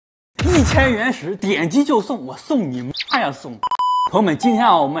1000原石点击就送，我送你妈呀送！朋友们，今天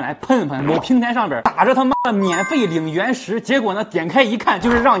我们来喷喷某平台上边打着他妈的免费领原石，结果呢点开一看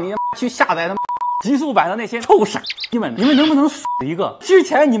就是让你去下载他妈极速版的那些臭傻逼们，你们能不能死一个？之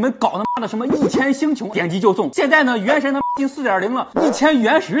前你们搞他妈的什么1000星球点击就送，现在呢原神他妈进4.0了，1000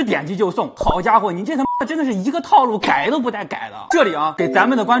原石点击就送。好家伙，你这他妈真的是一个套路，改都不带改的。这里啊，给咱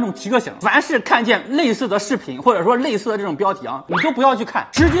们的观众提个醒，凡是看见类似的视频或者说类似的这种标题啊，你都不要去看，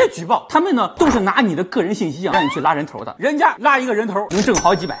直接举报。他们呢都是拿你的个人信息啊让你去拉人头的，人家拉一个人头能挣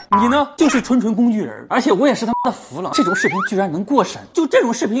好几百，你呢就是纯工具人。而且我也是他妈的服了，这种视频居然能过审，就这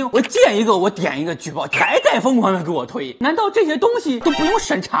种视频我见一个我点一个举报，还在疯狂的给我推，难道这些东西都不用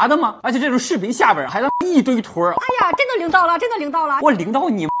审查的吗？而且这种视频下边还一堆图儿，哎呀，真的领到了，真的领到了！我领到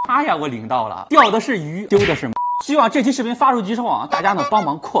你妈呀！我领到了，钓的是鱼，丢的是马。希望这期视频发出去之后啊，大家呢帮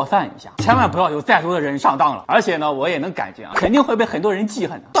忙扩散一下，千万不要有再多的人上当了。而且呢，我也能感觉啊，肯定会被很多人记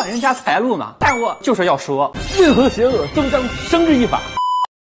恨的，断人家财路嘛。但我就是要说，任何邪恶都将绳之以法。